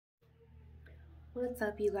What's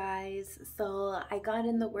up, you guys? So I got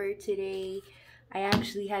in the word today. I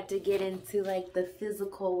actually had to get into like the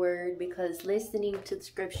physical word because listening to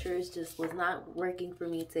scriptures just was not working for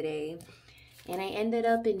me today. And I ended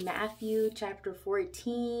up in Matthew chapter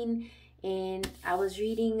 14, and I was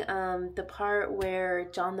reading the part where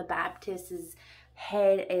John the Baptist's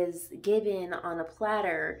head is given on a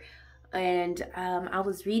platter. And I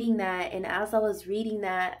was reading that, and as I was reading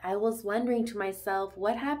that, I was wondering to myself,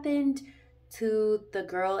 what happened to the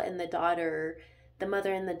girl and the daughter, the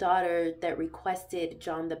mother and the daughter that requested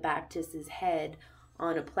John the Baptist's head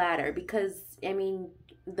on a platter? Because, I mean,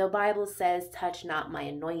 the Bible says, touch not my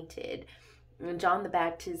anointed. And John the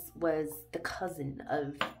Baptist was the cousin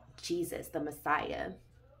of Jesus, the Messiah,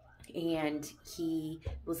 and he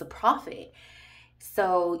was a prophet.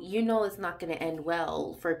 So, it's not going to end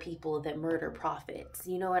well for people that murder prophets.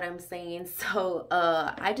 You know what I'm saying? So,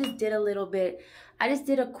 I just did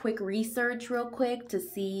a quick research real quick to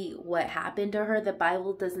see what happened to her. The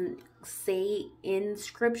Bible doesn't say in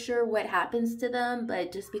scripture what happens to them,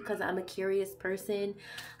 but just because I'm a curious person,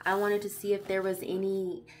 I wanted to see if there was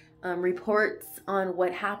any reports on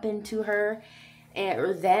what happened to her,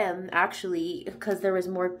 or them actually, because there was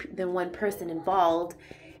more than one person involved.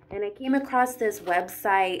 And I came across this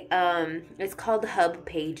website. It's called Hub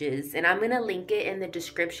Pages, and I'm gonna link it in the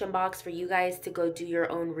description box for you guys to go do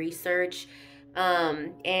your own research.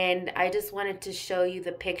 And I just wanted to show you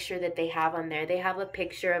the picture that they have on there. They have a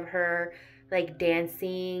picture of her like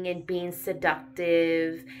dancing and being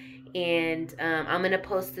seductive. And I'm gonna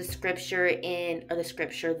post the website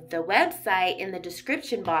in the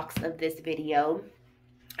description box of this video.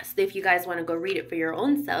 So if you guys want to go read it for your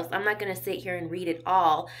own selves, I'm not going to sit here and read it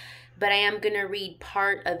all, but I am going to read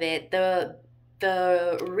part of it. The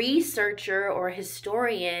researcher or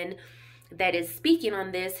historian that is speaking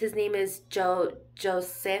on this, his name is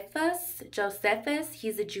Josephus.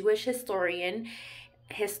 He's a Jewish historian,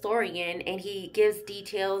 and he gives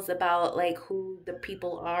details about like who the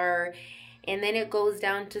people are. And then it goes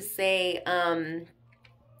down to say,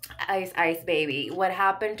 Ice Baby, what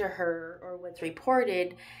happened to her, or what's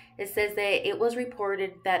reported. It says that it was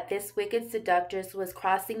reported that this wicked seductress was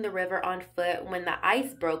crossing the river on foot when the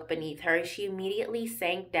ice broke beneath her. She immediately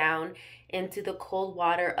sank down into the cold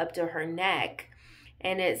water up to her neck.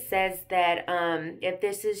 And it says that if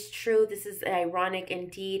this is true, this is ironic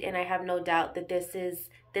indeed, and I have no doubt that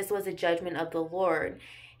this was a judgment of the Lord.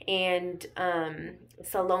 And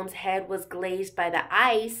Salome's head was glazed by the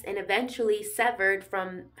ice and eventually severed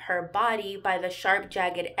from her body by the sharp,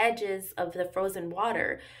 jagged edges of the frozen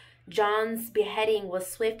water. John's beheading was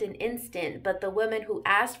swift and instant, but the woman who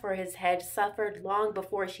asked for his head suffered long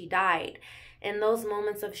before she died. In those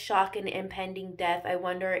moments of shock and impending death, I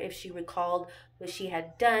wonder if she recalled what she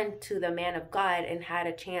had done to the man of God and had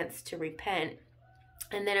a chance to repent.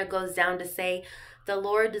 And then it goes down to say, the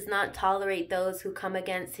Lord does not tolerate those who come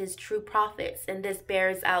against his true prophets. And this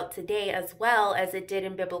bears out today as well as it did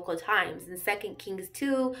in biblical times. In 2 Kings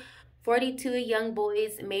 2, 42 young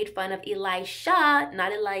boys made fun of Elisha,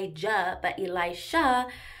 not Elijah, but Elisha,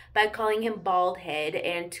 by calling him bald head.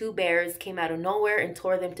 And 2 bears came out of nowhere and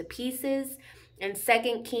tore them to pieces. In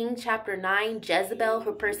 2 Kings chapter 9, Jezebel,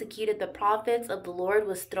 who persecuted the prophets of the Lord,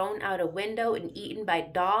 was thrown out a window and eaten by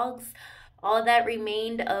dogs. All that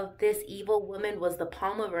remained of this evil woman was the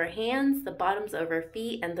palm of her hands, the bottoms of her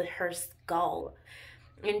feet, and her skull.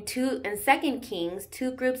 In 2 Kings,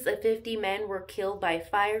 2 groups of 50 men were killed by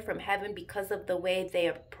fire from heaven because of the way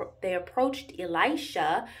they approached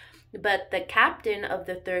Elisha. But the captain of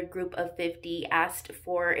the third group of 50 asked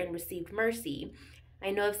for and received mercy. I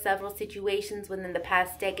know of several situations within the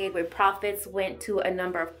past decade where prophets went to a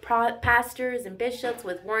number of pastors and bishops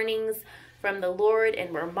with warnings from the Lord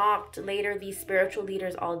and were mocked. Later, these spiritual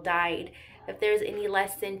leaders all died. If there's any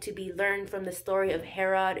lesson to be learned from the story of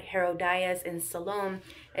Herod, Herodias, and Salome,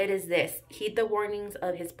 it is this: heed the warnings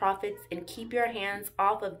of his prophets and keep your hands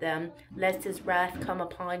off of them, lest his wrath come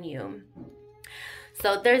upon you.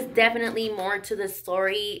 So there's definitely more to the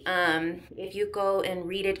story. If you go and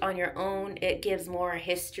read it on your own, it gives more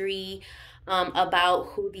history about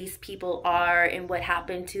who these people are and what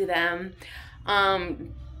happened to them.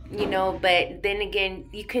 But then again,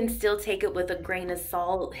 you can still take it with a grain of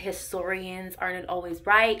salt. Historians aren't always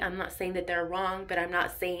right. I'm not saying that they're wrong, but I'm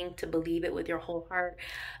not saying to believe it with your whole heart.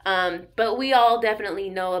 But we all definitely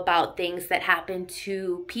know about things that happen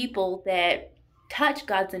to people that touch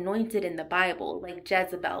God's anointed in the Bible, like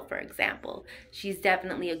Jezebel, for example. She's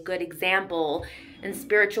definitely a good example. In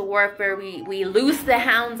spiritual warfare, we loose the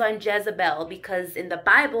hounds on Jezebel because in the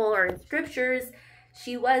Bible or in scriptures,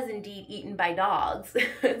 she was indeed eaten by dogs.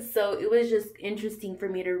 So it was just interesting for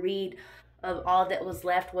me to read of all that was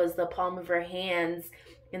left was the palm of her hands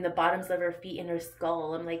and the bottoms of her feet and her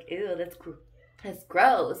skull. I'm like, ew, that's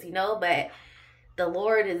gross, you know, but the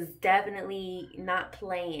Lord is definitely not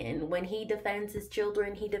playing. When he defends his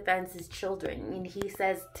children, he defends his children. And he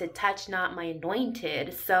says to touch not my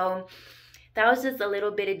anointed. So that was just a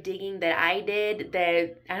little bit of digging that I did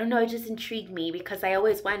that, I don't know, it just intrigued me because I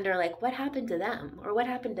always wonder, like, what happened to them? Or what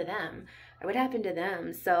happened to them? Or what happened to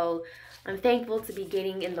them? So I'm thankful to be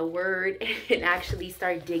getting in the Word and actually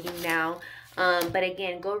start digging now. But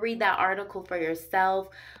again, go read that article for yourself.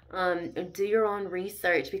 Do your own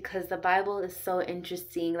research because the Bible is so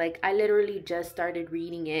interesting. Like, I literally just started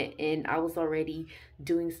reading it and I was already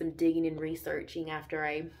doing some digging and researching after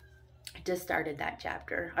I just started that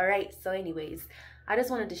chapter. All right, so anyways, I just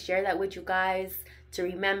wanted to share that with you guys, to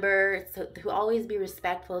remember to always be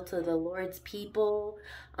respectful to the Lord's people.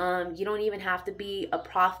 You don't even have to be a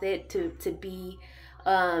prophet to be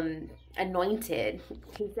anointed.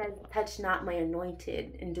 He says, touch not my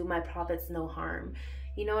anointed and do my prophets no harm.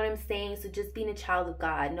 You know what I'm saying? So just being a child of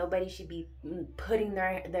God, nobody should be putting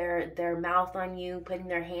their mouth on you, putting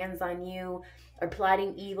their hands on you, or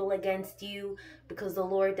plotting evil against you, because the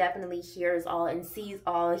Lord definitely hears all and sees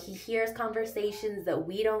all. He hears conversations that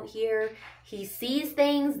we don't hear. He sees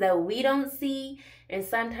things that we don't see. And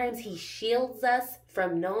sometimes he shields us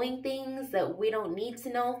from knowing things that we don't need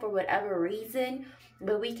to know for whatever reason.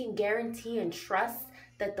 But we can guarantee and trust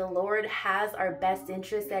that the Lord has our best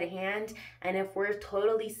interests at hand. And if we're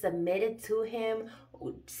totally submitted to him,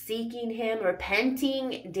 seeking him,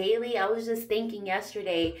 repenting daily. I was just thinking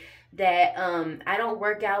yesterday that I don't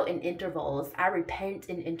work out in intervals. I repent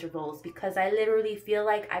in intervals because I literally feel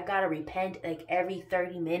like I gotta repent like every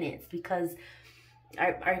 30 minutes because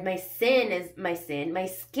my skin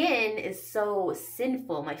is so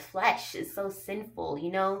sinful. My flesh is so sinful,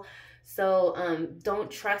 you know? So don't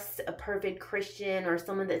trust a perfect Christian or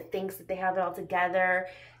someone that thinks that they have it all together.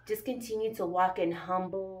 Just continue to walk in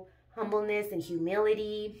humbleness and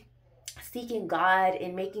humility, seeking God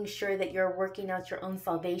and making sure that you're working out your own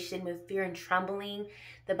salvation with fear and trembling.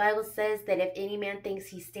 The Bible says that if any man thinks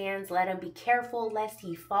he stands, let him be careful lest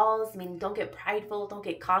he falls. I mean, don't get prideful, don't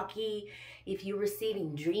get cocky. If you're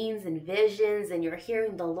receiving dreams and visions and you're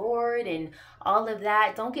hearing the Lord and all of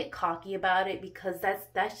that, don't get cocky about it because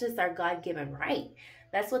that's just our God-given right.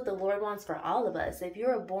 That's what the Lord wants for all of us. If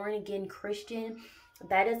you're a born-again Christian,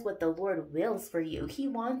 that is what the Lord wills for you. He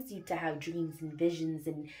wants you to have dreams and visions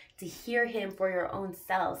and to hear him for your own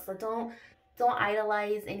self. So don't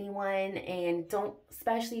idolize anyone, and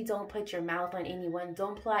especially don't put your mouth on anyone.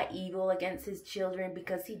 Don't plot evil against his children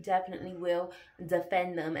because he definitely will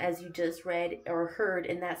defend them, as you just read or heard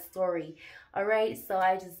in that story. All right, so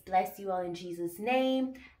I just bless you all in Jesus'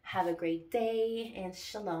 name. Have a great day and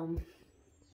shalom.